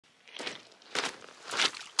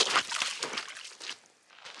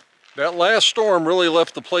That last storm really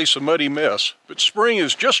left the place a muddy mess, but spring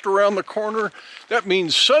is just around the corner. That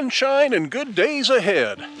means sunshine and good days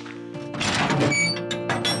ahead.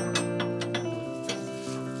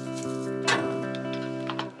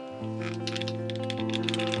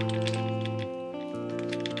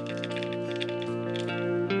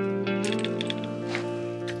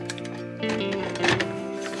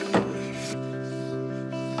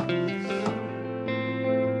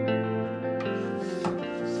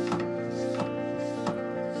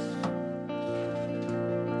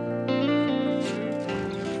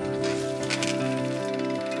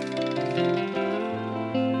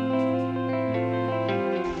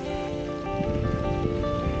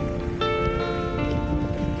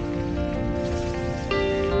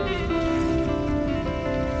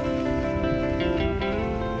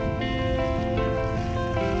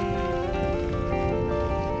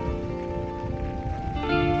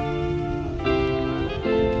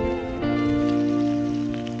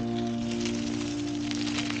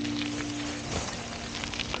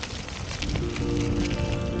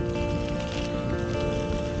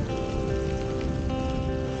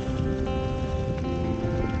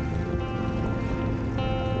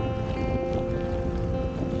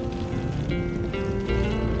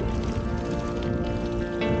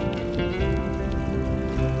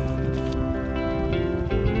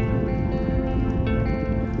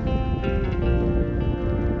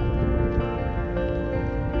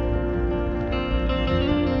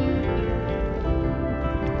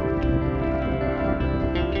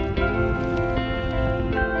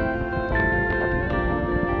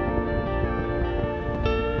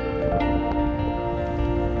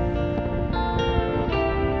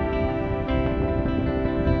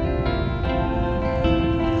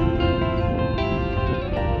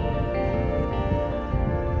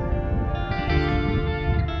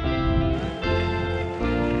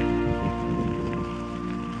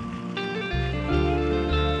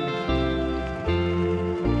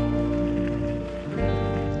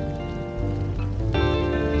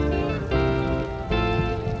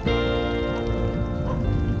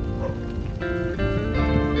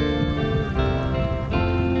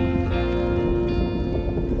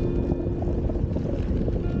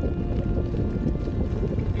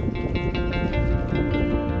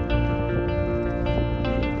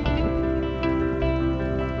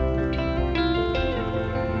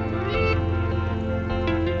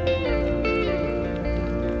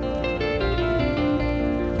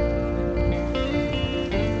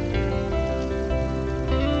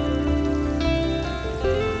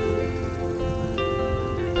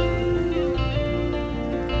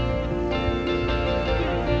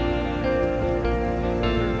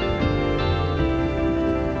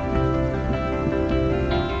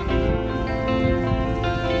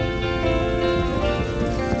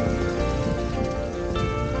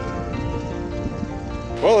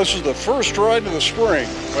 Well, this is the first ride of the spring.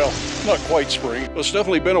 Well, not quite spring. It's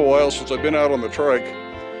definitely been a while since I've been out on the trike.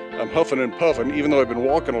 I'm huffing and puffing, even though I've been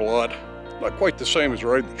walking a lot. Not quite the same as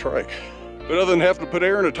riding the trike. But other than having to put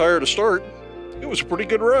air in a tire to start, it was a pretty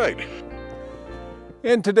good ride.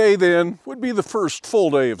 And today, then, would be the first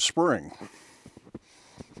full day of spring.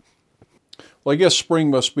 Well, I guess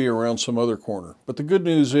spring must be around some other corner. But the good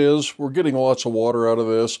news is we're getting lots of water out of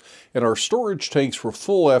this, and our storage tanks were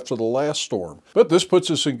full after the last storm. But this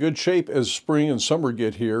puts us in good shape as spring and summer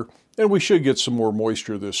get here, and we should get some more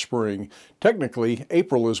moisture this spring. Technically,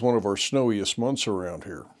 April is one of our snowiest months around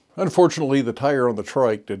here. Unfortunately, the tire on the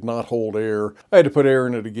trike did not hold air. I had to put air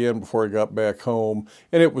in it again before I got back home,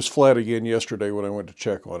 and it was flat again yesterday when I went to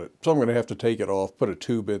check on it. So I'm going to have to take it off, put a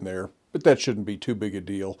tube in there. But that shouldn't be too big a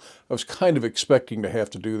deal. I was kind of expecting to have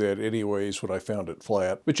to do that anyways when I found it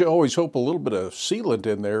flat. But you always hope a little bit of sealant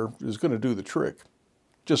in there is going to do the trick.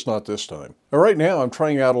 Just not this time. Now, right now, I'm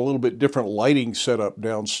trying out a little bit different lighting setup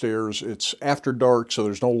downstairs. It's after dark, so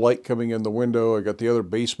there's no light coming in the window. I got the other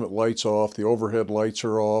basement lights off. The overhead lights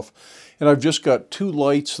are off. And I've just got two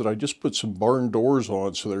lights that I just put some barn doors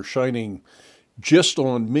on, so they're shining just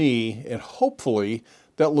on me, and hopefully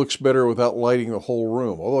that looks better without lighting the whole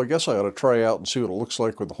room. Although I guess I ought to try out and see what it looks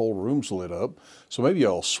like when the whole room's lit up. So maybe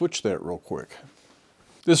I'll switch that real quick.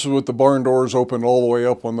 This is with the barn doors open all the way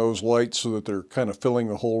up on those lights so that they're kind of filling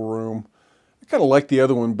the whole room. I kind of like the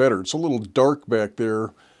other one better. It's a little dark back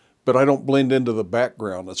there, but I don't blend into the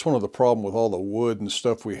background. That's one of the problems with all the wood and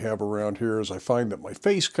stuff we have around here, is I find that my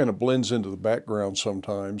face kind of blends into the background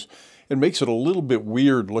sometimes and makes it a little bit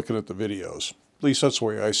weird looking at the videos. At least that's the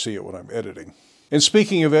way I see it when I'm editing. And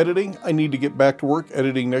speaking of editing, I need to get back to work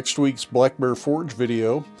editing next week's Black Bear Forge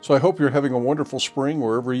video. So I hope you're having a wonderful spring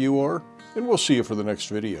wherever you are, and we'll see you for the next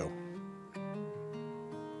video.